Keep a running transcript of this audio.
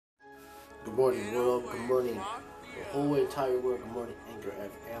Good morning, world. Good morning, the whole entire world. Good morning, Anchor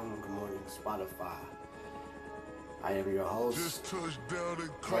FM. Good morning, Spotify. I am your host,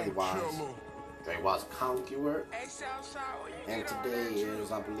 Dre Wise Conqueror. And today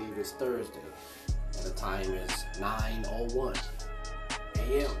is, I believe, it's Thursday. And the time is 9:01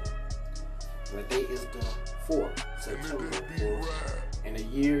 a.m. And the date is the 4th, September 4th. And the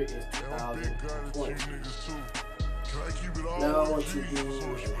year is 2020. Now I want to do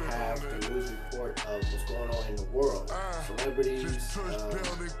and have the news report of what's going on in the world. Celebrities, what's going on in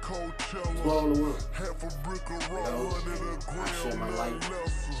the world. I share my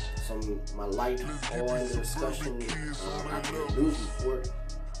light on the discussion after the news report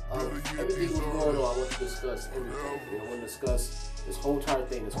of everything that's going on. I want to discuss everything. I want to discuss this whole entire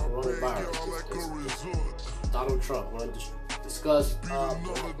thing, this coronavirus, this Donald Trump. I want to discuss Black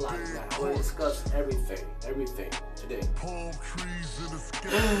Lives Matter. I want to discuss everything today.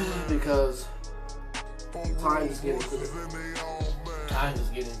 Because time is getting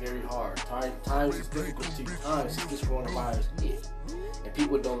very hard. Times is difficult to times since this coronavirus hit. And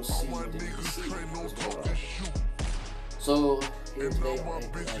people don't see what they need to see what's going on. So here today on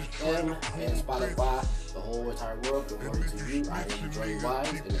Anchor FM and Spotify, the whole entire world, good morning to you. I am Dre Wise,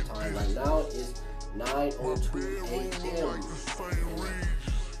 and the time right now is 9:02 a.m.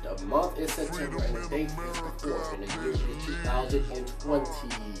 The month is September and the date is the 4th and the year is 2020.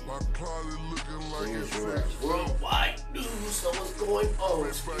 So here's your worldwide news. So what's going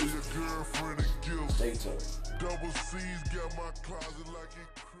on? Stay tuned.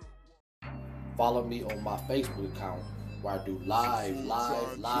 Follow me on my Facebook account where I do live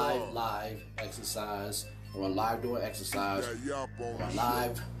exercise. Or live doing exercise. Or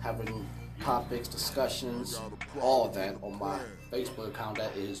live having topics, discussions, all of that on my Facebook account.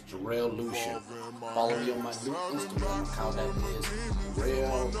 That is Jarrell Lucian. Follow me on my new Instagram account. That is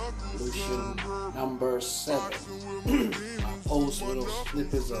Jarrell Lucian #7. I post little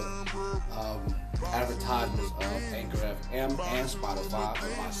snippets of advertisements of Anchor FM and Spotify for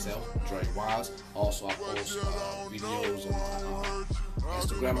myself, Dre Wise. Also, I post videos on my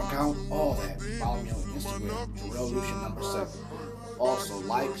Instagram account. All that. Follow me on Instagram, Jarrell Lucian #7. Also,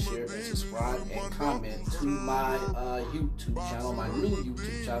 like, share, and subscribe, and comment to my YouTube channel, my new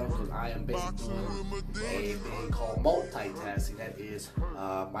YouTube channel, because I am basically doing a thing called multitasking. That is,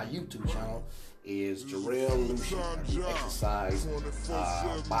 my YouTube channel is Jarrell Lucian. I do exercise,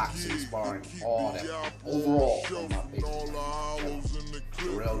 boxing, sparring, all that. Overall, on my Facebook channel,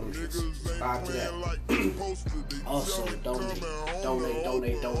 Jarrell Lucian. Subscribe to that. Also, donate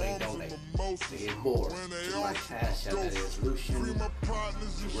to get more to my cash app. That is Lucian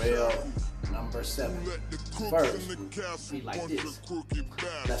Jarrell #7. First, be like this.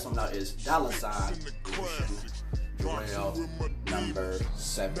 That's what now is $, Lucian Jarrell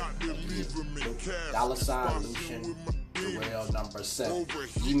 #7. $, Lucian Jarrell #7.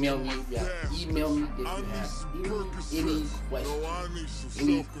 Email me if you have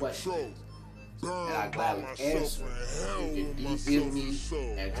any questions. And I gladly answer. You can DM me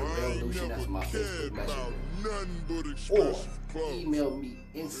at Jarrell Lucian, that's my Facebook messenger. Or email me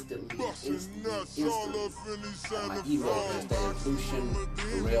instantly. My email address, that is Lucian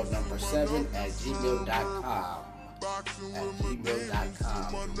Jarrell #7 at gmail.com.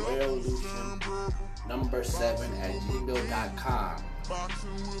 Jarrell Lucian #7 at gmail.com.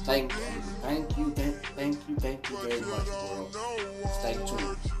 Thank you very much, world. Stay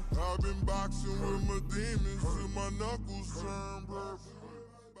tuned.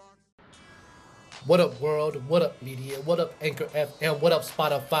 What up, world? What up, media? What up, Anchor FM? What up,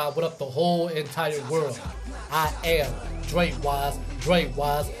 Spotify? What up, the whole entire world? I am Dre Wise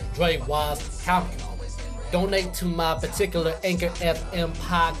Conqueror. Donate to my particular Anchor FM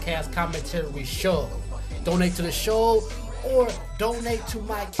podcast commentary show. Donate to the show or donate to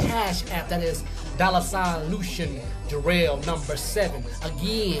my cash app. That is $ Lucian Jarrell #7.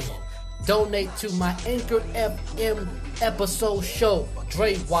 Again, donate to my Anchor FM episode show,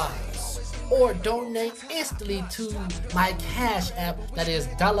 Dre Wise. Or donate instantly to my cash app. That is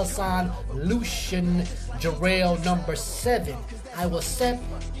 $ Lucian Jarrell #7. I will accept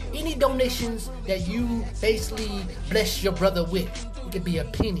any donations that you basically bless your brother with. It could be a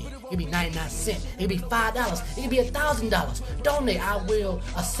penny, it could be 99 cents, it could be $5, it could be $1,000. Donate, I will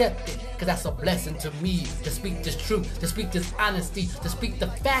accept it, because that's a blessing to me to speak this truth, to speak this honesty, to speak the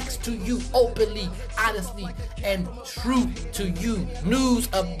facts to you openly, honestly, and true to you. News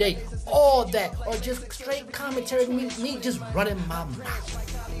update, all that, or just straight commentary, me just running my mouth.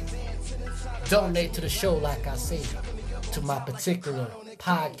 Donate to the show, like I said, to my particular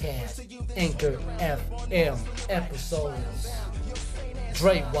podcast, Anchor FM episodes.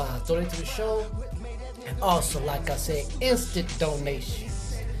 Dre-wise. Donate to the show. And also, like I said, instant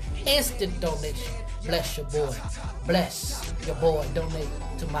donations. Instant donation. Bless your boy. Bless your boy. Donate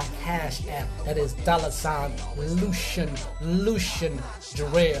to my Cash App. That is $Lucian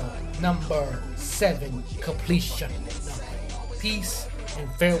Jarrell, number 7 completion. Peace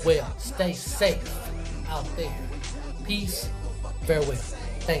and farewell. Stay safe out there. Peace, farewell.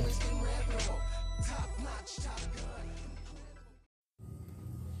 Thank you.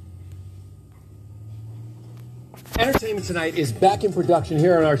 Entertainment Tonight is back in production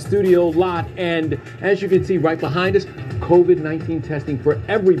here on our studio lot, and as you can see right behind us, COVID-19 testing for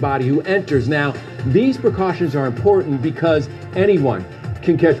everybody who enters. Now, these precautions are important because anyone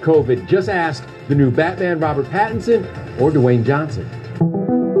can catch COVID. Just ask the new Batman Robert Pattinson or Dwayne Johnson.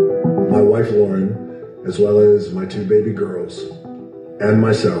 My wife Lauren, as well as my 2 baby girls, and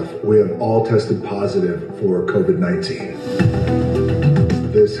myself, we have all tested positive for COVID-19.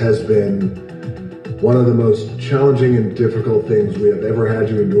 This has been one of the most challenging and difficult things we have ever had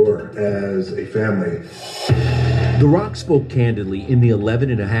to endure as a family. The Rock spoke candidly in the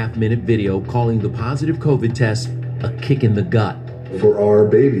 11.5-minute video, calling the positive COVID test a kick in the gut. For our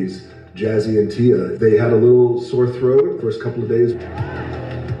babies, Jazzy and Tia, they had a little sore throat the first couple of days.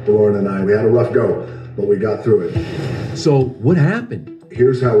 Lauren and I, we had a rough go, but we got through it. So what happened?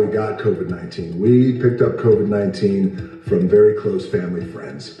 Here's how we got COVID-19. We picked up COVID-19 from very close family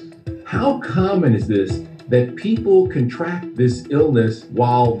friends. How common is this that people contract this illness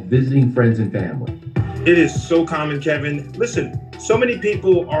while visiting friends and family? It is so common, Kevin. Listen, so many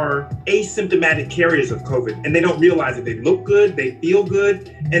people are asymptomatic carriers of COVID and they don't realize it. They look good, they feel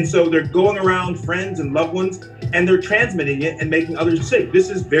good, and so they're going around friends and loved ones and they're transmitting it and making others sick. This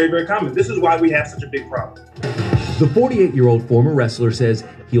is very, very common. This is why we have such a big problem. The 48-year-old former wrestler says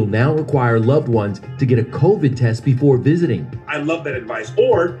he'll now require loved ones to get a COVID test before visiting. I love that advice.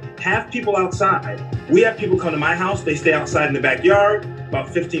 Or have people outside. We have people come to my house, they stay outside in the backyard, about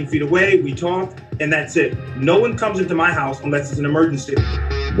 15 feet away, we talk, and that's it. No one comes into my house unless it's an emergency.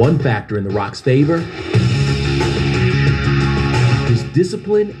 One factor in The Rock's favor, his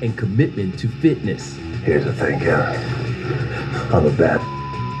discipline and commitment to fitness. Here's the thing, Kevin. I'm a bad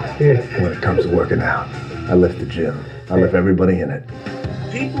when it comes to working out. I lift the gym. I lift everybody in it.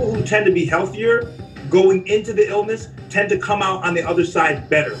 People who tend to be healthier going into the illness tend to come out on the other side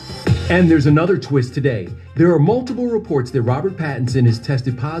better. And there's another twist today. There are multiple reports that Robert Pattinson has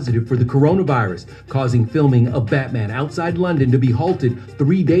tested positive for the coronavirus, causing filming of Batman outside London to be halted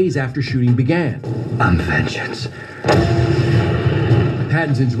 3 days after shooting began. I'm vengeance.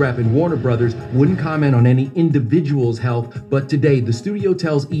 Pattinson's rep and Warner Brothers wouldn't comment on any individual's health, but today the studio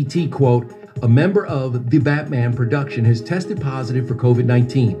tells ET, quote, a member of the Batman production has tested positive for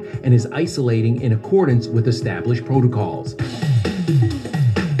COVID-19 and is isolating in accordance with established protocols.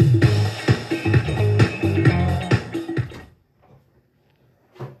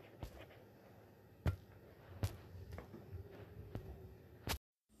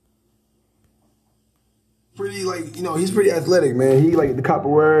 He's pretty athletic, man. He like the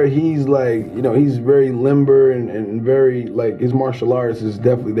capoeira. He's like, he's very limber and very like his martial arts is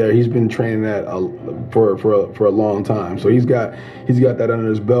definitely there. He's been training that for a long time, so he's got that under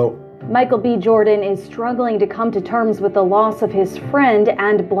his belt. Michael B. Jordan is struggling to come to terms with the loss of his friend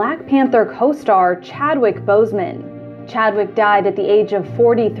and Black Panther co-star Chadwick Boseman. Chadwick died at the age of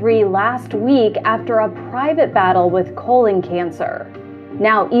 43 last week after a private battle with colon cancer.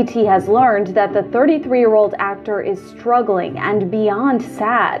 Now, ET has learned that the 33-year-old actor is struggling and beyond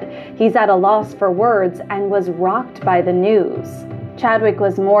sad. He's at a loss for words and was rocked by the news. Chadwick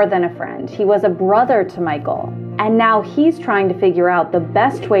was more than a friend. He was a brother to Michael. And now he's trying to figure out the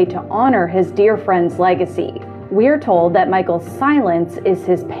best way to honor his dear friend's legacy. We're told that Michael's silence is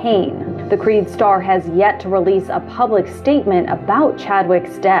his pain. The Creed star has yet to release a public statement about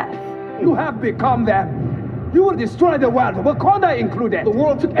Chadwick's death. You have become that. You will destroy the world, Wakanda included. The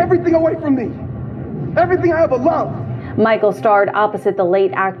world took everything away from me. Everything I ever loved. Michael starred opposite the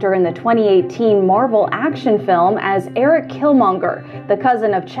late actor in the 2018 Marvel action film as Eric Killmonger, the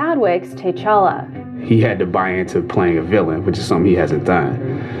cousin of Chadwick's T'Challa. He had to buy into playing a villain, which is something he hasn't done.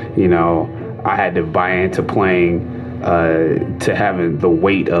 I had to buy into playing, to having the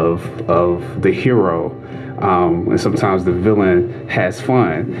weight of the hero. And sometimes the villain has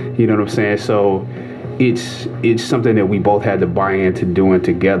fun. You know what I'm saying? So it's something that we both had to buy into doing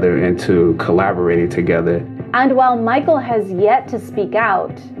together and to collaborating together. And while Michael has yet to speak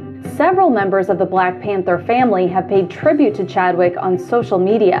out, several members of the Black Panther family have paid tribute to Chadwick on social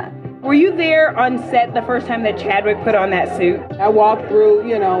media. Were you there on set the first time that Chadwick put on that suit? I walked through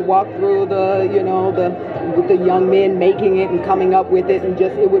the with the young men making it and coming up with it, and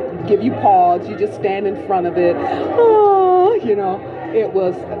just it would give you pause. You just stand in front of it. Oh, you know, it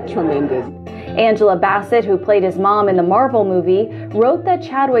was tremendous. Angela Bassett, who played his mom in the Marvel movie, wrote that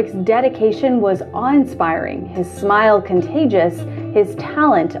Chadwick's dedication was awe-inspiring, his smile contagious, his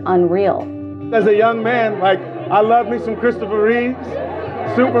talent unreal. As a young man, like, I love me some Christopher Reeves.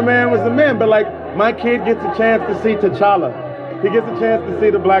 Superman was the man, but like, my kid gets a chance to see T'Challa. He gets a chance to see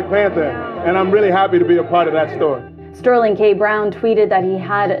the Black Panther, and I'm really happy to be a part of that story. Sterling K. Brown tweeted that he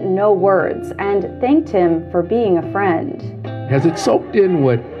had no words and thanked him for being a friend. Has it soaked in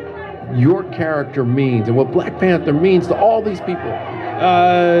what your character means and what Black Panther means to all these people?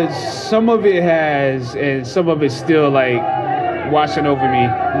 Some of it has, and some of it's still like washing over me.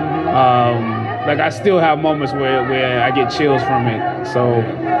 Like I still have moments where I get chills from it. So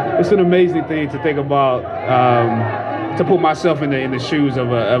it's an amazing thing to think about. To put myself in the shoes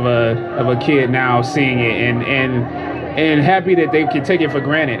of a kid now, seeing it and happy that they can take it for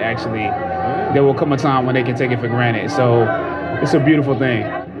granted. Actually, there will come a time when they can take it for granted. So it's a beautiful thing.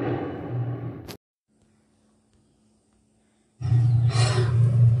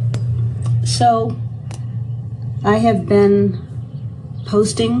 So I have been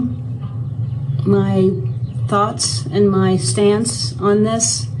posting my thoughts and my stance on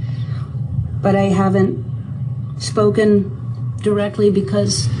this, but I haven't spoken directly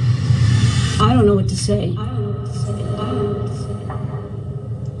because I don't know what to say.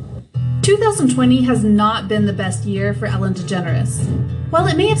 2020 has not been the best year for Ellen DeGeneres. While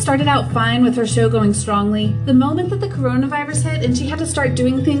it may have started out fine with her show going strongly, the moment that the coronavirus hit and she had to start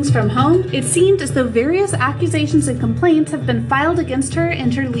doing things from home, it seemed as though various accusations and complaints have been filed against her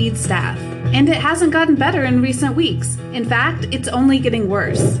and her lead staff. And it hasn't gotten better in recent weeks. In fact, it's only getting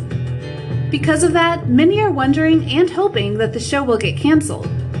worse. Because of that, many are wondering and hoping that the show will get canceled.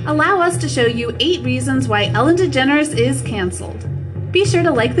 Allow us to show you 8 reasons why Ellen DeGeneres is canceled. Be sure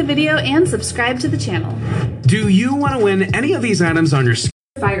to like the video and subscribe to the channel. Do you want to win any of these items on your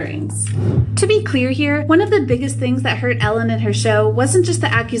firings? To be clear here, one of the biggest things that hurt Ellen and her show wasn't just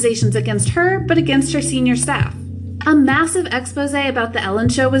the accusations against her, but against her senior staff. A massive expose about the Ellen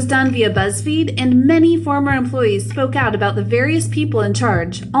Show was done via BuzzFeed, and many former employees spoke out about the various people in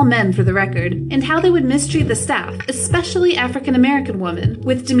charge, all men for the record, and how they would mistreat the staff, especially African American women,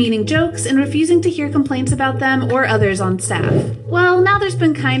 with demeaning jokes and refusing to hear complaints about them or others on staff. Well, now there's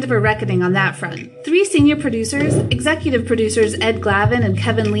been kind of a reckoning on that front. 3 senior producers, executive producers Ed Glavin and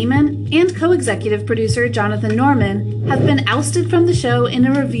Kevin Lehman, and co-executive producer Jonathan Norman, have been ousted from the show in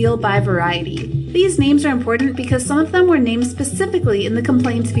a reveal by Variety. These names are important because some of them were named specifically in the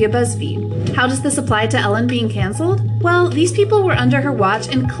complaints via BuzzFeed. How does this apply to Ellen being canceled? Well, these people were under her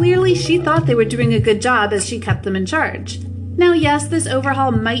watch and clearly she thought they were doing a good job as she kept them in charge. Now yes, this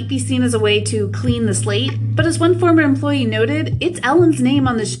overhaul might be seen as a way to clean the slate, but as one former employee noted, it's Ellen's name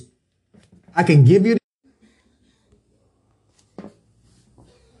on the show. I can give you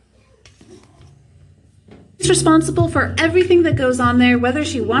She's responsible for everything that goes on there, whether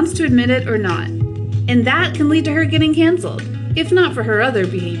she wants to admit it or not. And that can lead to her getting canceled, if not for her other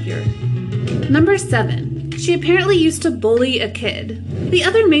behavior. Number 7. She apparently used to bully a kid. The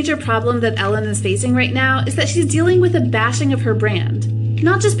other major problem that Ellen is facing right now is that she's dealing with a bashing of her brand.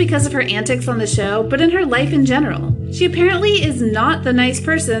 Not just because of her antics on the show, but in her life in general. She apparently is not the nice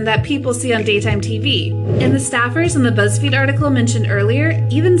person that people see on daytime TV. And the staffers in the BuzzFeed article mentioned earlier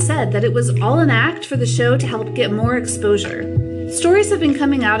even said that it was all an act for the show to help get more exposure. Stories have been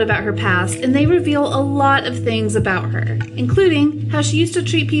coming out about her past, and they reveal a lot of things about her, including how she used to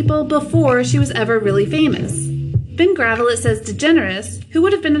treat people before she was ever really famous. Ben Gravelet says DeGeneres, who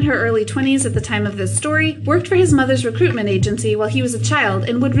would have been in her early 20s at the time of this story, worked for his mother's recruitment agency while he was a child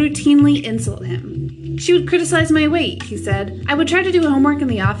and would routinely insult him. She would criticize my weight, he said. I would try to do homework in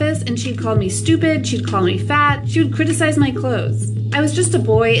the office and she'd call me stupid, she'd call me fat, she would criticize my clothes. I was just a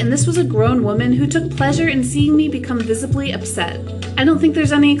boy and this was a grown woman who took pleasure in seeing me become visibly upset. I don't think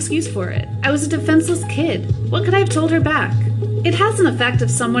there's any excuse for it. I was a defenseless kid. What could I have told her back? It has an effect if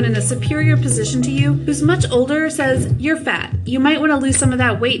someone in a superior position to you, who's much older, says, "You're fat. You might want to lose some of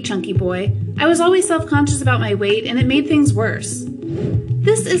that weight, chunky boy." I was always self-conscious about my weight, and it made things worse.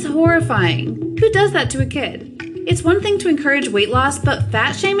 This is horrifying. Who does that to a kid? It's one thing to encourage weight loss, but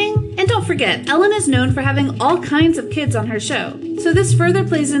fat shaming? And don't forget, Ellen is known for having all kinds of kids on her show. So this further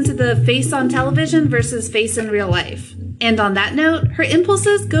plays into the face on television versus face in real life. And on that note, her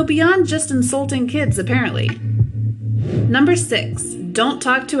impulses go beyond just insulting kids, apparently. Number 6. Don't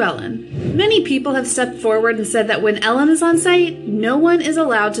talk to Ellen. Many people have stepped forward and said that when Ellen is on site, no one is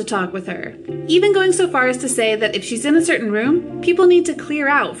allowed to talk with her. even going so far as to say that if she's in a certain room, people need to clear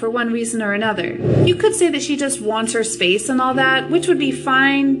out for one reason or another. You could say that she just wants her space and all that, which would be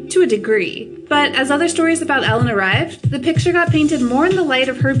fine to a degree. But as other stories about Ellen arrived, the picture got painted more in the light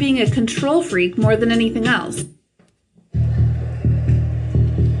of her being a control freak more than anything else.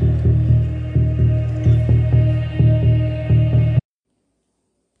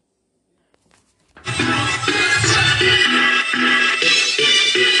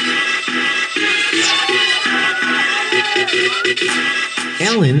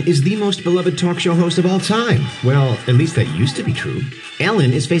 Ellen is the most beloved talk show host of all time. Well, at least that used to be true.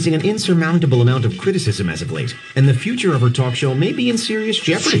 Ellen is facing an insurmountable amount of criticism as of late, and the future of her talk show may be in serious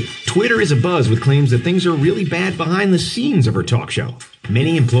jeopardy. Twitter is abuzz with claims that things are really bad behind the scenes of her talk show.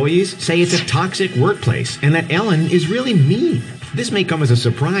 Many employees say it's a toxic workplace and that Ellen is really mean. This may come as a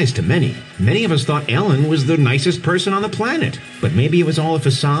surprise to many. Many of us thought Ellen was the nicest person on the planet, but maybe it was all a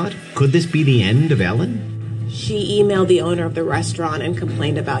facade. Could this be the end of Ellen? She emailed the owner of the restaurant and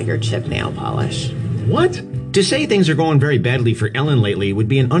complained about your chipped nail polish. What? To say things are going very badly for Ellen lately would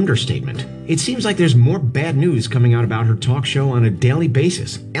be an understatement. It seems like there's more bad news coming out about her talk show on a daily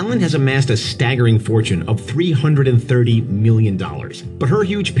basis. Ellen has amassed a staggering fortune of $330 million. But her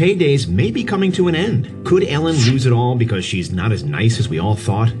huge paydays may be coming to an end. Could Ellen lose it all because she's not as nice as we all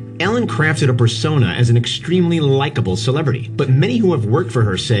thought? Ellen crafted a persona as an extremely likable celebrity, but many who have worked for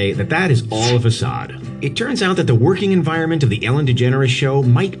her say that that is all a facade. It turns out that the working environment of the Ellen DeGeneres Show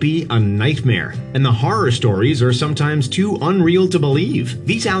might be a nightmare, and the horror stories are sometimes too unreal to believe.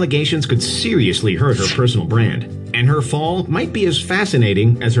 These allegations could seriously hurt her personal brand, and her fall might be as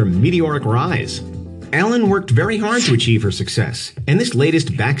fascinating as her meteoric rise. Ellen worked very hard to achieve her success, and this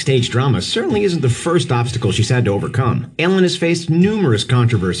latest backstage drama certainly isn't the first obstacle she's had to overcome. Ellen has faced numerous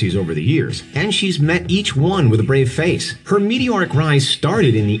controversies over the years, and she's met each one with a brave face. Her meteoric rise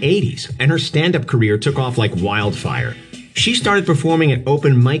started in the 80s, and her stand-up career took off like wildfire. She started performing at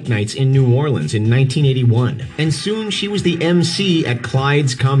open mic nights in New Orleans in 1981, and soon she was the MC at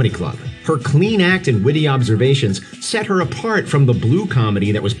Clyde's Comedy Club. Her clean act and witty observations set her apart from the blue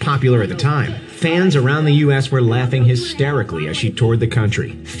comedy that was popular at the time. Fans around the U.S. were laughing hysterically as she toured the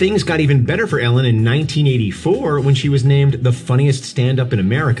country. Things got even better for Ellen in 1984 when she was named the funniest stand-up in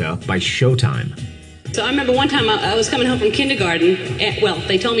America by Showtime. So I remember one time I was coming home from kindergarten. Well,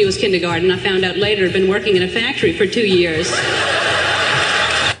 they told me it was kindergarten. I found out later I'd been working in a factory for 2 years.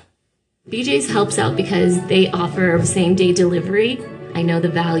 BJ's helps out because they offer same-day delivery. I know the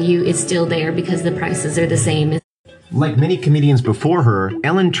value is still there because the prices are the same. Like many comedians before her,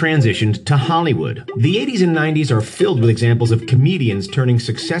 Ellen transitioned to Hollywood. The 80s and 90s are filled with examples of comedians turning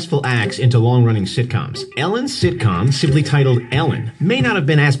successful acts into long-running sitcoms. Ellen's sitcom, simply titled Ellen, may not have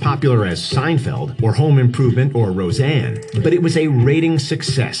been as popular as Seinfeld, or Home Improvement, or Roseanne, but it was a ratings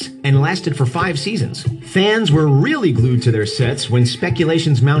success and lasted for 5 seasons. Fans were really glued to their sets when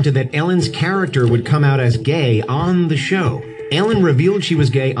speculations mounted that Ellen's character would come out as gay on the show. Ellen revealed she was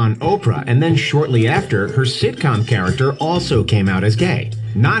gay on Oprah, and then shortly after, her sitcom character also came out as gay.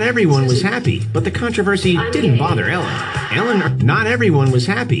 Not everyone was happy, but the controversy didn't bother Ellen. Not everyone was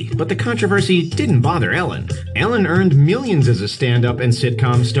happy, but the controversy didn't bother Ellen. Ellen earned millions as a stand-up and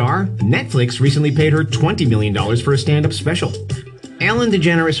sitcom star. Netflix recently paid her $20 million for a stand-up special. Ellen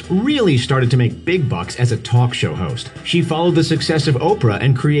DeGeneres really started to make big bucks as a talk show host. She followed the success of Oprah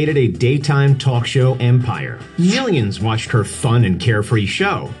and created a daytime talk show empire. Millions watched her fun and carefree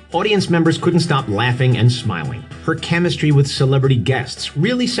show. Audience members couldn't stop laughing and smiling. Her chemistry with celebrity guests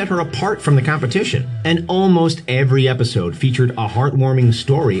really set her apart from the competition. And almost every episode featured a heartwarming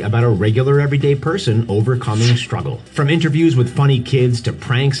story about a regular everyday person overcoming struggle. From interviews with funny kids to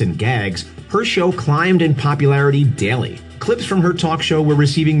pranks and gags, her show climbed in popularity daily. Clips from her talk show were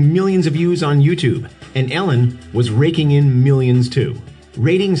receiving millions of views on YouTube, and Ellen was raking in millions too.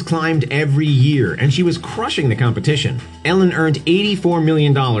 Ratings climbed every year, and she was crushing the competition. Ellen earned $84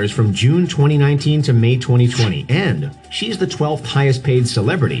 million from June 2019 to May 2020, and she's the 12th highest paid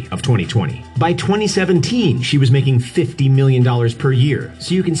celebrity of 2020. By 2017, she was making $50 million per year,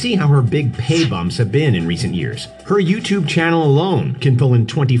 so you can see how her big pay bumps have been in recent years. Her YouTube channel alone can pull in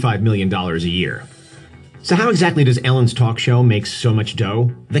 $25 million a year. So how exactly does Ellen's talk show make so much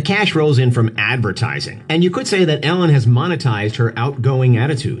dough? The cash rolls in from advertising, and you could say that Ellen has monetized her outgoing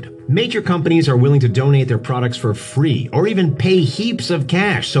attitude. Major companies are willing to donate their products for free or even pay heaps of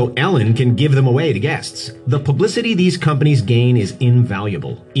cash so Ellen can give them away to guests. The publicity these companies gain is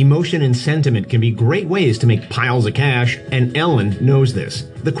invaluable. Emotion and sentiment can be great ways to make piles of cash, and Ellen knows this.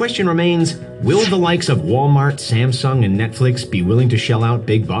 The question remains, will the likes of Walmart, Samsung, and Netflix be willing to shell out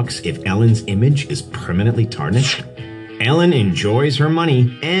big bucks if Ellen's image is permanently tarnished? Ellen enjoys her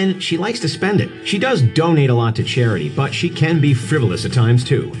money, and she likes to spend it. She does donate a lot to charity, but she can be frivolous at times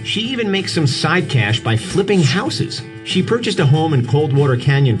too. She even makes some side cash by flipping houses. She purchased a home in Coldwater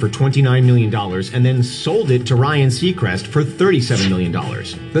Canyon for $29 million and then sold it to Ryan Seacrest for $37 million.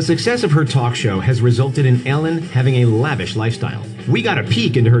 The success of her talk show has resulted in Ellen having a lavish lifestyle. We got a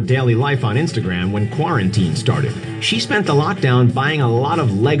peek into her daily life on Instagram when quarantine started. She spent the lockdown buying a lot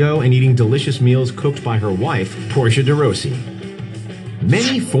of Lego and eating delicious meals cooked by her wife, Portia de Rossi.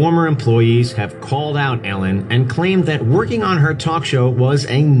 Many former employees have called out Ellen and claimed that working on her talk show was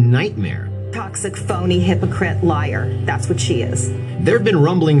a nightmare. Toxic, phony, hypocrite, liar. That's what she is. There have been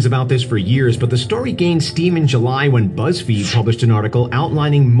rumblings about this for years, but the story gained steam in July when BuzzFeed published an article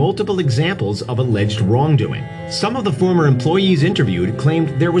outlining multiple examples of alleged wrongdoing. Some of the former employees interviewed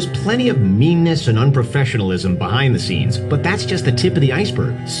claimed there was plenty of meanness and unprofessionalism behind the scenes, but that's just the tip of the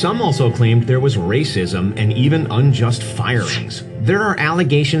iceberg. Some also claimed there was racism and even unjust firings. There are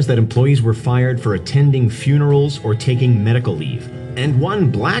allegations that employees were fired for attending funerals or taking medical leave. And one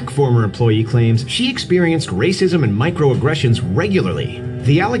black former employee claims she experienced racism and microaggressions regularly.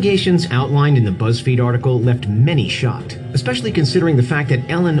 The allegations outlined in the BuzzFeed article left many shocked, especially considering the fact that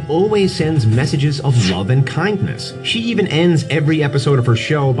Ellen always sends messages of love and kindness. She even ends every episode of her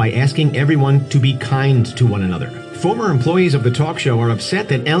show by asking everyone to be kind to one another. Former employees of the talk show are upset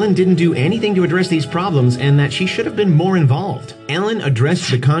that Ellen didn't do anything to address these problems and that she should have been more involved. Ellen addressed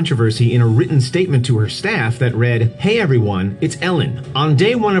the controversy in a written statement to her staff that read, "Hey everyone, it's Ellen. On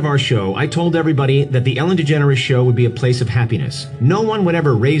day one of our show, I told everybody that the Ellen DeGeneres Show would be a place of happiness. No one would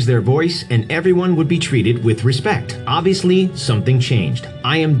ever raise their voice and everyone would be treated with respect. Obviously, something changed.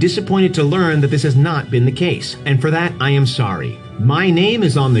 I am disappointed to learn that this has not been the case, and for that, I am sorry. My name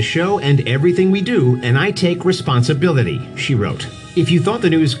is on the show and everything we do, and I take responsibility," she wrote. If you thought the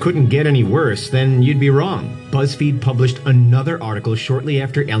news couldn't get any worse, then you'd be wrong. BuzzFeed published another article shortly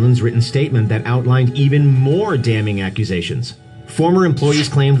after Ellen's written statement that outlined even more damning accusations. Former employees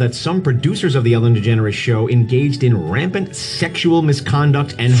claimed that some producers of the Ellen DeGeneres Show engaged in rampant sexual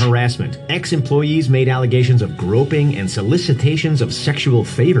misconduct and harassment. Ex-employees made allegations of groping and solicitations of sexual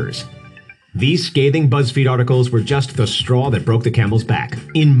favors. These scathing BuzzFeed articles were just the straw that broke the camel's back.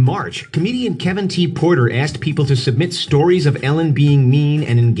 In March, comedian Kevin T. Porter asked people to submit stories of Ellen being mean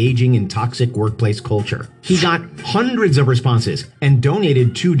and engaging in toxic workplace culture. He got hundreds of responses and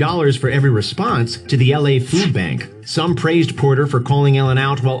donated $2 for every response to the LA Food Bank. Some praised Porter for calling Ellen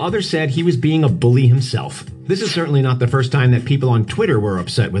out, while others said he was being a bully himself. This is certainly not the first time that people on Twitter were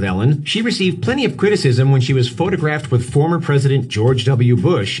upset with Ellen. She received plenty of criticism when she was photographed with former President George W.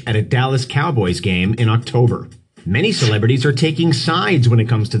 Bush at a Dallas Cowboys game in October. Many celebrities are taking sides when it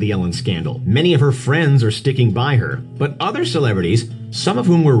comes to the Ellen scandal. Many of her friends are sticking by her, but other celebrities, some of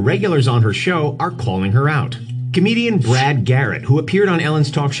whom were regulars on her show, are calling her out. Comedian Brad Garrett, who appeared on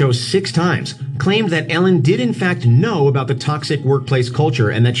Ellen's talk show 6 times, claimed that Ellen did in fact know about the toxic workplace culture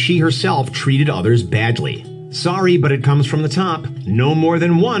and that she herself treated others badly. "Sorry, but it comes from the top. No more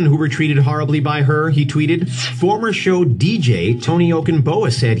than one who were treated horribly by her," he tweeted. Former show DJ Tony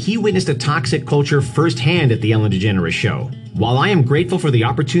Okunboa said he witnessed a toxic culture firsthand at the Ellen DeGeneres Show. "While I am grateful for the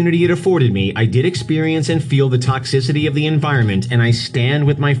opportunity it afforded me, I did experience and feel the toxicity of the environment, and I stand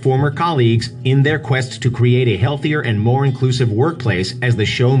with my former colleagues in their quest to create a healthier and more inclusive workplace as the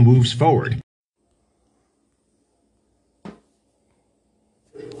show moves forward."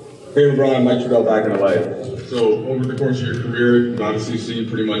 Hey LeBron, Mike Trudell back in LA. So over the course of your career, you've obviously seen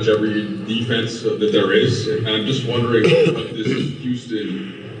pretty much every defense that there is, and I'm just wondering what this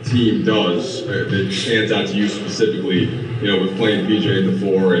Houston team does that stands out to you specifically, you know, with playing PJ at the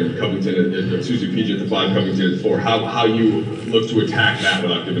 4 and Covington, PJ at the 5, Covington at the 4, how you look to attack that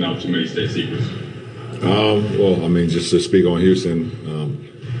without giving out too many state secrets? Well, I mean, just to speak on Houston,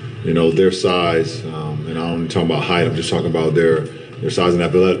 you know, their size, and I'm only talking about height, I'm just talking about their size and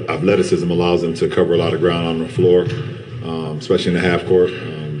athleticism allows them to cover a lot of ground on the floor, especially in the half court.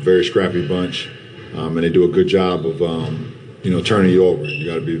 Very scrappy bunch, and they do a good job of, you know, turning you over. You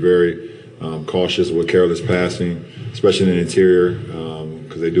got to be very cautious with careless passing, especially in the interior,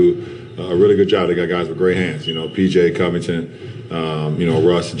 because they do a really good job. They got guys with great hands. You know, PJ, Covington, you know,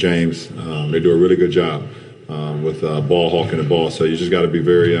 Russ, James. They do a really good job with ball hawking the ball. So you just got to be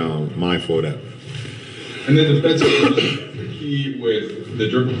very mindful of that. And then defensively, with the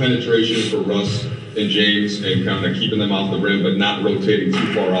dribble penetration for Russ and James and kind of keeping them off the rim, but not rotating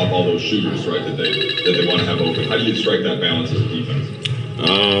too far off all those shooters, right, that they want to have open. How do you strike that balance as a defense?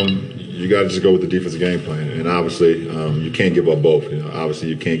 You got to just go with the defensive game plan, and obviously you can't give up both. You know, obviously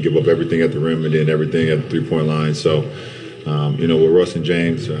you can't give up everything at the rim and then everything at the 3-point line. So, you know, with Russ and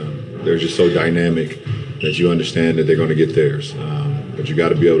James, they're just so dynamic that you understand that they're going to get theirs. But you got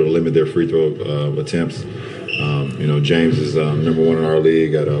to be able to limit their free throw attempts. James is number one in our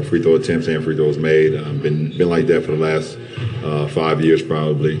league at free throw attempts and free throws made. Been like that for the last 5 years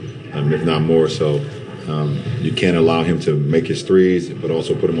probably, if not more. So you can't allow him to make his threes, but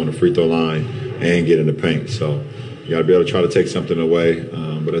also put him on the free throw line and get in the paint. So you got to be able to try to take something away.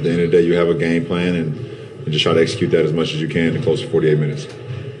 But at the end of the day, you have a game plan and just try to execute that as much as you can in the close to 48 minutes.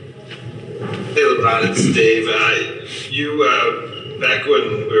 Hey, LeBron, it's Dave. Back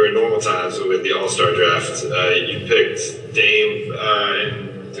when we were in normal times with the All-Star draft, you picked Dame,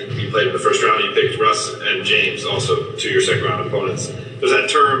 and you played in the first round. You picked Russ and James, also two of your second-round opponents. There's that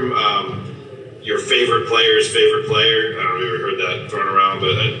term, your favorite player's favorite player. I don't know if you ever heard that thrown around,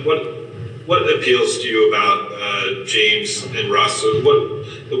 but what appeals to you about James and Russ?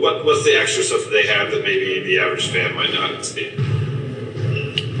 What's the extra stuff that they have that maybe the average fan might not see?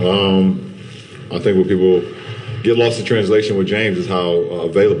 I think what people get lost in translation with James is how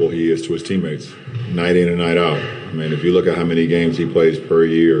available he is to his teammates, night in and night out. I mean, if you look at how many games he plays per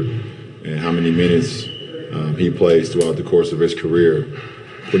year and how many minutes he plays throughout the course of his career,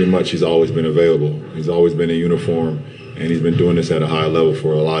 pretty much he's always been available. He's always been in uniform, and he's been doing this at a high level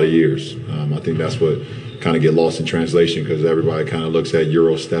for a lot of years. I think that's what kind of get lost in translation because everybody kind of looks at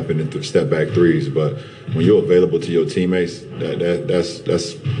Euro stepping into step back threes. But when you're available to your teammates,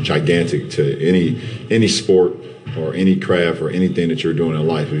 that's gigantic to any sport or any craft or anything that you're doing in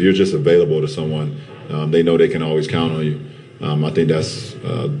life. If you're just available to someone, they know they can always count on you. I think that's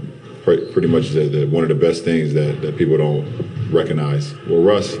pretty much one of the best things that people don't recognize. Well,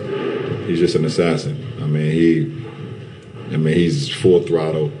 Russ, he's just an assassin. He's full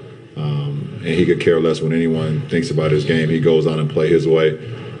throttle, and he could care less when anyone thinks about his game. He goes on and play his way,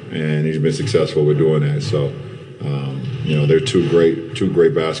 and he's been successful with doing that. So, they're two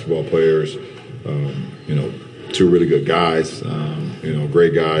great basketball players. Two really good guys.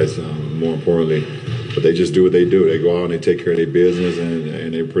 Great guys. More importantly, but they just do what they do. They go out and they take care of their business,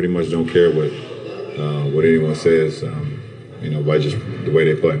 and they pretty much don't care what anyone says. By just the way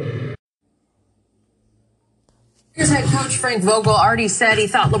they play. Here's head coach Frank Vogel already said he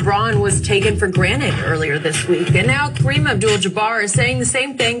thought LeBron was taken for granted earlier this week. And now Kareem Abdul-Jabbar is saying the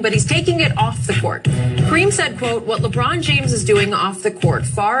same thing, but he's taking it off the court. Kareem said, quote, "What LeBron James is doing off the court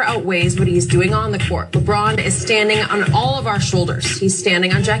far outweighs what he's doing on the court. LeBron is standing on all of our shoulders. He's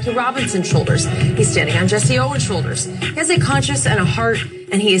standing on Jackie Robinson's shoulders. He's standing on Jesse Owens' shoulders. He has a conscience and a heart,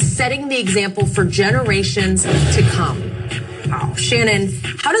 and he is setting the example for generations to come." Wow. Shannon,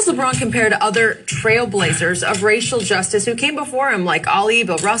 how does LeBron compare to other trailblazers of racial justice who came before him, like Ali,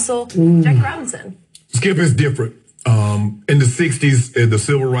 Bill Russell, Jackie Robinson? Skip is different. In the 60s, the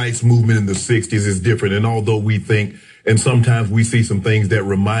civil rights movement in the 60s is different. And although we think, and sometimes we see some things that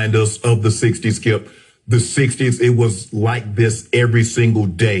remind us of the 60s, Skip, the 60s, it was like this every single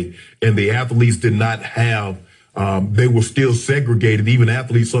day. And the athletes did not have they were still segregated. Even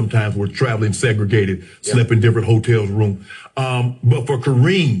athletes sometimes were traveling segregated, slept in different hotels room. But for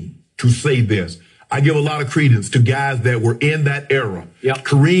Kareem to say this, I give a lot of credence to guys that were in that era.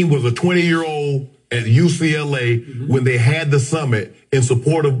 Kareem was a 20-year-old at UCLA when they had the summit in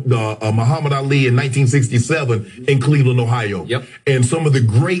support of Muhammad Ali in 1967 in Cleveland, Ohio. And some of the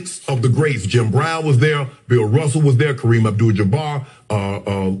greats, Jim Brown was there, Bill Russell was there, Kareem Abdul-Jabbar,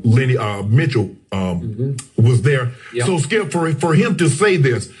 Lenny Mitchell was there. So, Skip, for him to say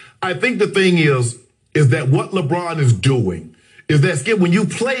this, I think the thing is that what LeBron is doing is that, Skip, when you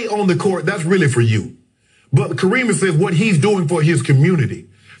play on the court, that's really for you. But Kareem says what he's doing for his community.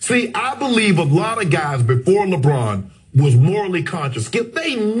 See, I believe a lot of guys before LeBron was morally conscious. Skip,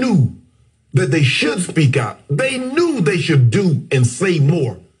 they knew that they should speak out. They knew they should do and say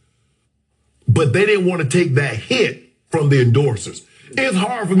more. But they didn't want to take that hit from the endorsers. It's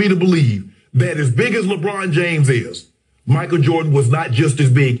hard for me to believe that as big as LeBron James is, Michael Jordan was not just as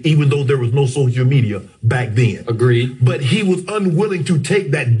big, even though there was no social media back then. Agreed. But he was unwilling to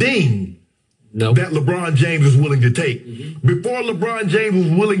take that ding that LeBron James is willing to take. Before LeBron James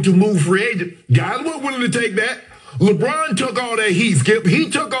was willing to move free agent, guys weren't willing to take that. LeBron took all that heat, Skip. He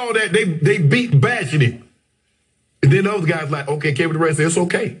took all that. They beat bashing him. And then those guys like, okay, Kevin Durant said, it's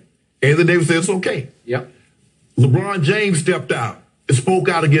okay. Anthony Davis said, it's okay. LeBron James stepped out and spoke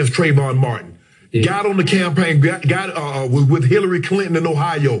out against Trayvon Martin. Got on the campaign, got with Hillary Clinton in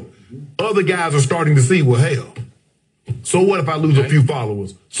Ohio. Other guys are starting to see, well, hell, so what if I lose a few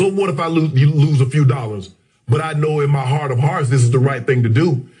followers? So what if I lose a few dollars? But I know in my heart of hearts, this is the right thing to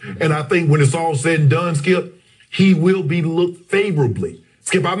do. And I think when it's all said and done, Skip, he will be looked favorably.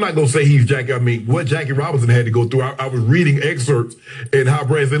 Skip, I'm not going to say he's Jackie. I mean, what Jackie Robinson had to go through. I was reading excerpts and how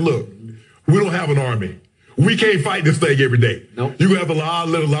Brad said, look, we don't have an army. We can't fight this thing every day. Nope. You have to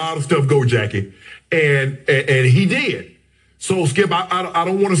let a lot of stuff go, Jackie. And he did. So, Skip, I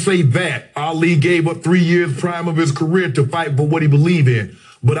don't want to say that Ali gave up 3 years prime of his career to fight for what he believed in.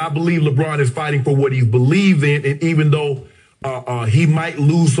 But I believe LeBron is fighting for what he believes in. And even though he might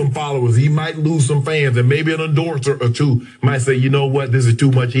lose some followers, he might lose some fans, and maybe an endorser or two might say, you know what, this is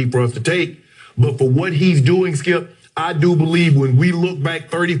too much heat for us to take. But for what he's doing, Skip, I do believe when we look back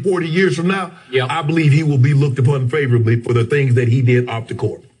 30, 40 years from now, I believe he will be looked upon favorably for the things that he did off the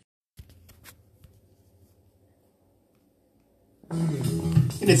court.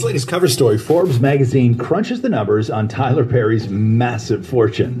 In its latest cover story, Forbes magazine crunches the numbers on Tyler Perry's massive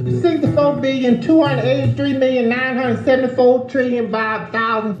fortune.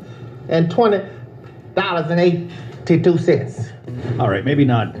 $64,283,974,020.82. All right, maybe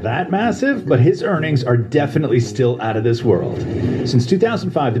not that massive, but his earnings are definitely still out of this world. Since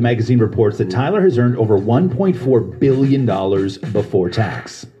 2005, the magazine reports that Tyler has earned over $1.4 billion before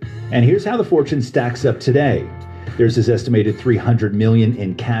tax. And here's how the fortune stacks up today. There's his estimated $300 million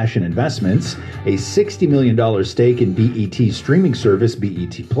in cash and investments, a $60 million stake in BET streaming service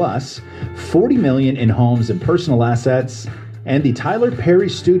BET+, $40 million in homes and personal assets, and the Tyler Perry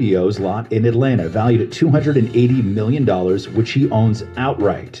Studios lot in Atlanta, valued at $280 million, which he owns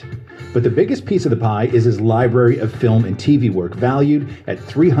outright. But the biggest piece of the pie is his library of film and TV work, valued at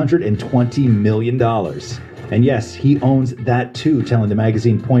 $320 million. And yes, he owns that too, telling the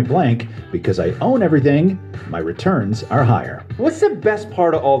magazine point blank, because I own everything, my returns are higher. What's the best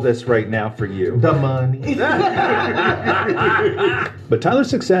part of all this right now for you? The money. But Tyler's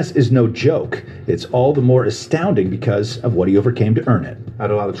success is no joke. It's all the more astounding because of what he overcame to earn it. I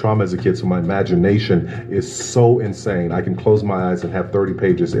had a lot of trauma as a kid, so my imagination is so insane. I can close my eyes and have 30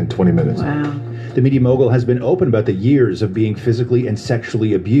 pages in 20 minutes. Wow. The media mogul has been open about the years of being physically and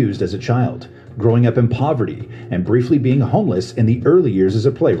sexually abused as a child, growing up in poverty, and briefly being homeless in the early years as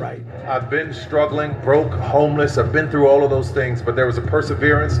a playwright. I've been struggling, broke, homeless. I've been through all of those things, but there was a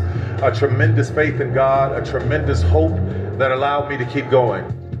perseverance, a tremendous faith in God, a tremendous hope that allowed me to keep going.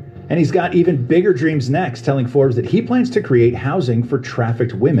 And he's got even bigger dreams next, telling Forbes that he plans to create housing for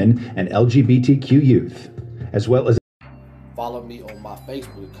trafficked women and LGBTQ youth, as well as... Follow me on my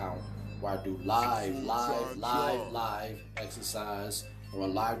Facebook account, where I do live exercise, or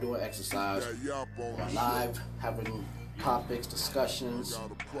live doing exercise, or live having topics, discussions,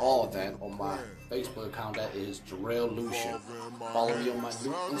 all of that on my Facebook account. That is Jarrell Lucian. Follow me on my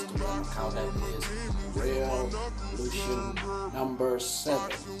new Instagram account. That is Jarrell Lucian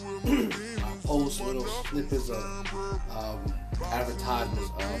 #7. I post little snippets of advertisements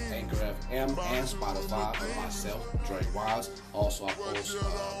of Anchor FM and Spotify for myself, Dre Wise. Also, I post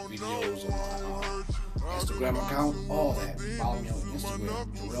videos on my Instagram account, all that. Follow me on Instagram,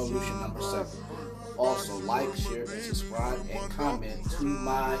 Jarrell Lucian #7. Also, like, share, and subscribe, and comment to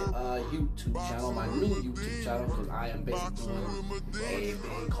my YouTube channel, my new YouTube channel, because I am basically doing a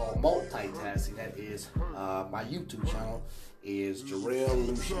thing called multitasking. That is, my YouTube channel is Jarrell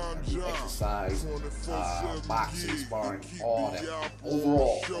Lucian. I do exercise, boxing, sparring, all that.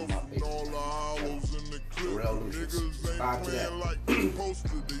 Overall, on my Facebook channel, Jarrell Lucian. Subscribe to that.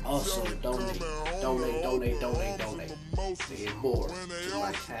 Also, donate. To get more to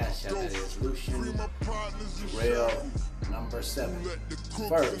my cash app. That is Lucian Jarrell #7.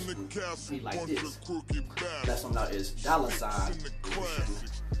 First, be like this. That's what now is $sign Lucian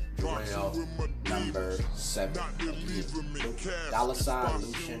Jarrell #7. $sign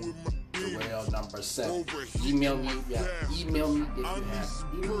Lucian Jarrell #7. Email me if you have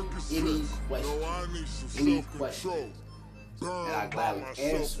any questions. And I gladly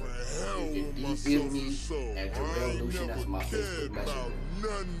answer. You can DM me at Jarrell Lucian, that's my Facebook messenger.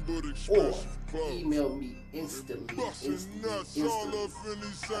 Or email me instantly. My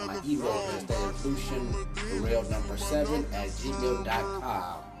email address, that is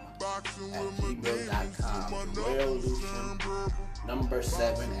LucianJarrell7@gmail.com. Jarrell Lucian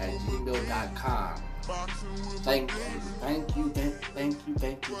 #7@gmail.com. Thank you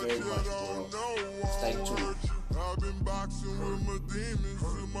very much, world. Stay tuned.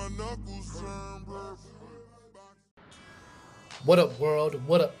 What up, world?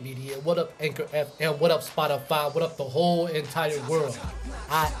 What up, media? What up, Anchor FM? What up, Spotify? What up, the whole entire world?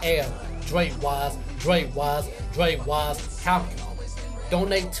 I am Dre Wise. Count.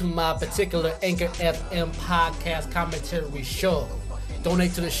 Donate to my particular Anchor FM podcast commentary show.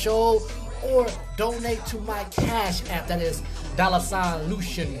 Donate to the show, or donate to my cash app. That is $sign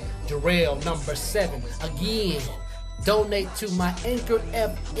Lucian Jarrell #7. Again, donate to my Anchor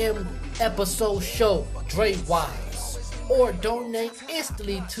FM episode show, Dre Wise. or donate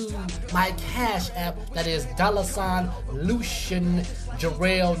instantly to my Cash App, that is $Lucian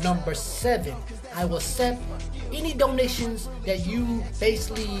Jarrell number 7. I will accept any donations that you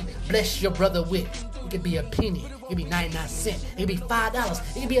basically bless your brother with. It could be a penny, it could be 99 cents, it could be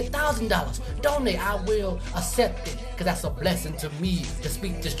 $5, it could be $1,000. Donate, I will accept it, because that's a blessing to me to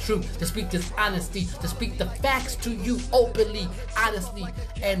speak this truth, to speak this honesty, to speak the facts to you openly, honestly,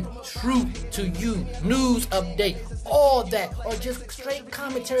 and truth to you. News update, all that, or just straight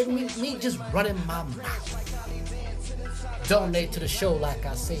commentary, me just running my mouth. Donate to the show, like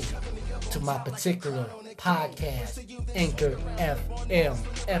I said, to my particular podcast, Anchor FM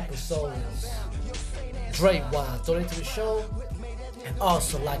episodes. Dre Wise, donate to the show. And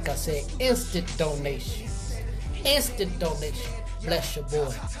also, like I said, instant donations. Instant donation. Bless your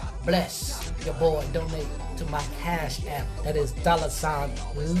boy. Bless your boy. Donate to my Cash App. That is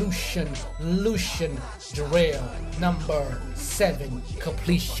 $Lucian Jarrell number 7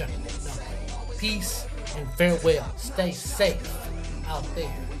 completion. Peace and farewell. Stay safe out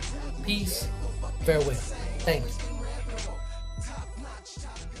there. Peace, farewell. Thank you.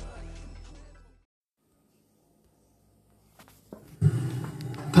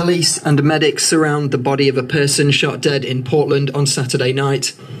 Police and medics surround the body of a person shot dead in Portland on Saturday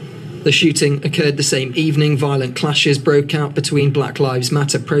night. The shooting occurred the same evening violent clashes broke out between Black Lives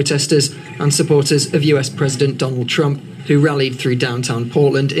Matter protesters and supporters of US President Donald Trump, who rallied through downtown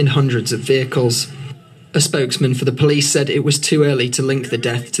Portland in hundreds of vehicles. A spokesman for the police said it was too early to link the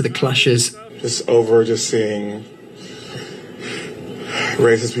death to the clashes. Just seeing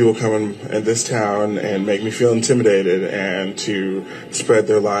racist people come in this town and make me feel intimidated, and to spread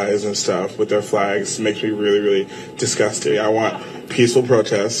their lies and stuff with their flags makes me really, really disgusted. I want peaceful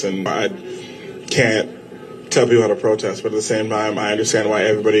protests, and I can't tell people how to protest, but at the same time, I understand why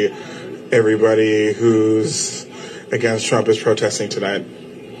everybody who's against Trump is protesting tonight,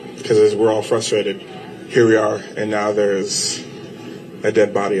 because we're all frustrated. Here we are, and now there's a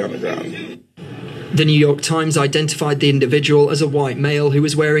dead body on the ground. The New York Times identified the individual as a white male who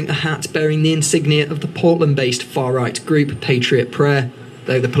was wearing a hat bearing the insignia of the Portland-based far-right group Patriot Prayer,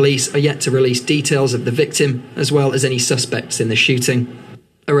 though the police are yet to release details of the victim, as well as any suspects in the shooting.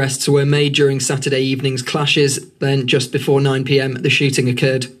 Arrests were made during Saturday evening's clashes, then just before 9 p.m. the shooting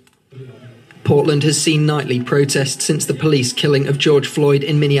occurred. Portland has seen nightly protests since the police killing of George Floyd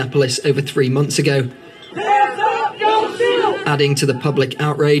in Minneapolis over 3 months ago. Adding to the public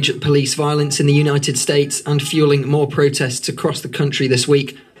outrage, police violence in the United States, and fueling more protests across the country this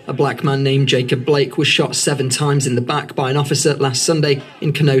week, a black man named Jacob Blake was shot 7 times in the back by an officer last Sunday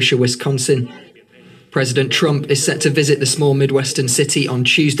in Kenosha, Wisconsin. President Trump is set to visit the small Midwestern city on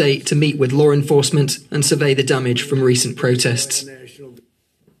Tuesday to meet with law enforcement and survey the damage from recent protests.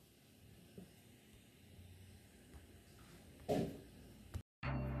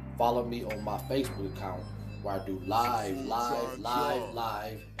 Follow me on my Facebook account, where I do live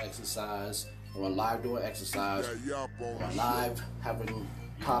exercise, or live doing exercise, or live having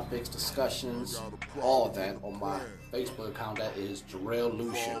topics, discussions, all of that on my Facebook account, that is Jarrell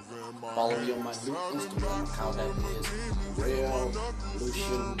Lucian. Follow me on my new Instagram account, that is Jarrell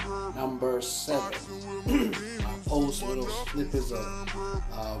Lucian number 7. I post little snippets of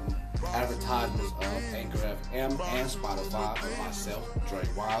advertisements of Anchor FM and Spotify for myself, Dre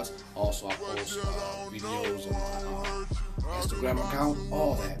Wise. Also, I post videos on my Instagram account,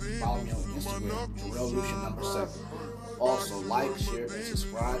 all that. Follow me on Instagram, Jarrell Lucian number 7. Also, like, share, and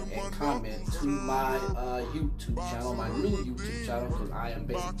subscribe, and comment to my YouTube channel, my new YouTube channel, because I am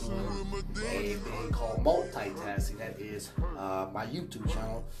basically doing a thing called multitasking. That is, my YouTube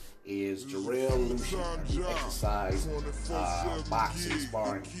channel is Jarrell Lucian. Exercise, boxing,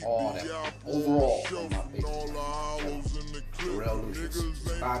 sparring, all that. Overall, on my Facebook channel, Jarrell Lucian.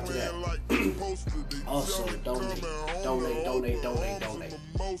 Subscribe to that. Also, donate.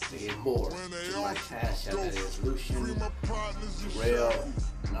 To get more to my Cash App, that is Lucian Jarrell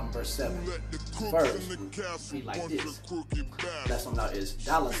number 7. First, be like this. Last one out is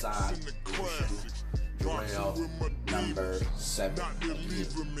 $Lucian Jarrell number 7. $Lucian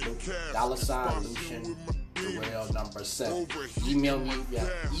Jarrell number 7. Email me if you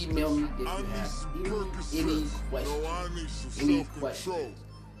have any questions.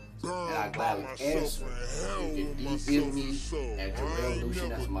 And I gladly answer. You can DM me at Jarrell Lucian,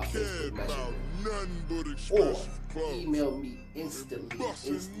 that's my Facebook messenger. Or email me instantly. My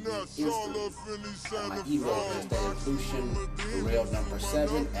email address, that is LucianJarrell number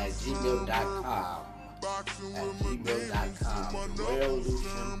 7 at gmail.com. JarrellLution7@gmail.com.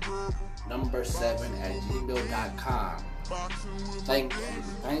 JarrellLution7@gmail.com. Thank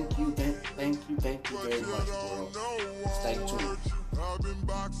you very much, world. Stay tuned.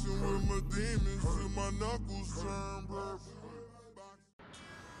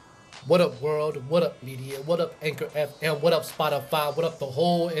 What up, world? What up, media? What up, Anchor FM? What up, Spotify? What up, the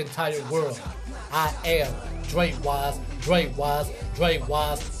whole entire world? I am Dre Wise.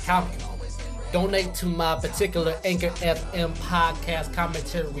 Donate to my particular Anchor FM podcast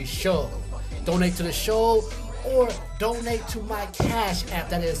commentary show. Donate to the show or donate to my Cash App.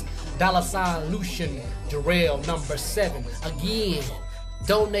 That is $Lucian Jarrell number 7. Again,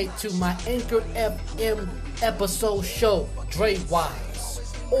 donate to my Anchor FM episode show, Dre Wise.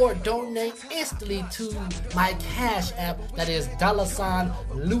 Or donate instantly to my Cash App. That is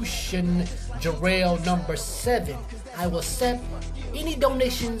 $Lucian Jarrell number 7. I will accept any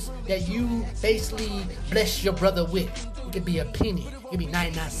donations that you basically bless your brother with. It could be a penny, it could be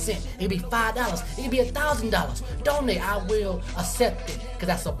 99 cents, it could be $5, it could be $1,000. Donate, I will accept it, because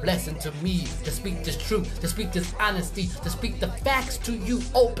that's a blessing to me to speak this truth, to speak this honesty, to speak the facts to you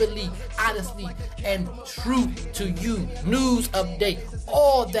openly, honestly, and truth to you. News update,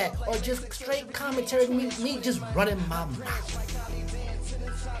 all that, or just straight commentary, me just running my mouth.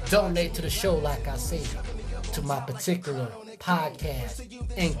 Donate to the show, like I said, to my particular podcast,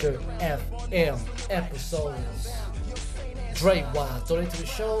 Anchor FM episodes. Dre Wise, donate to the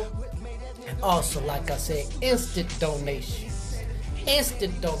show. And also, like I said, instant donation.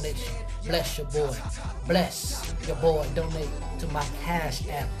 Bless your boy. Bless your boy. Donate to my Cash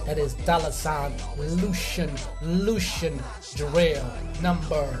App. That is $Lucian Jarrell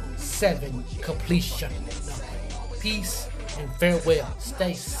number 7 completion. Peace and farewell.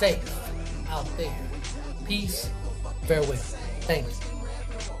 Stay safe out there. Peace, farewell. Thank you.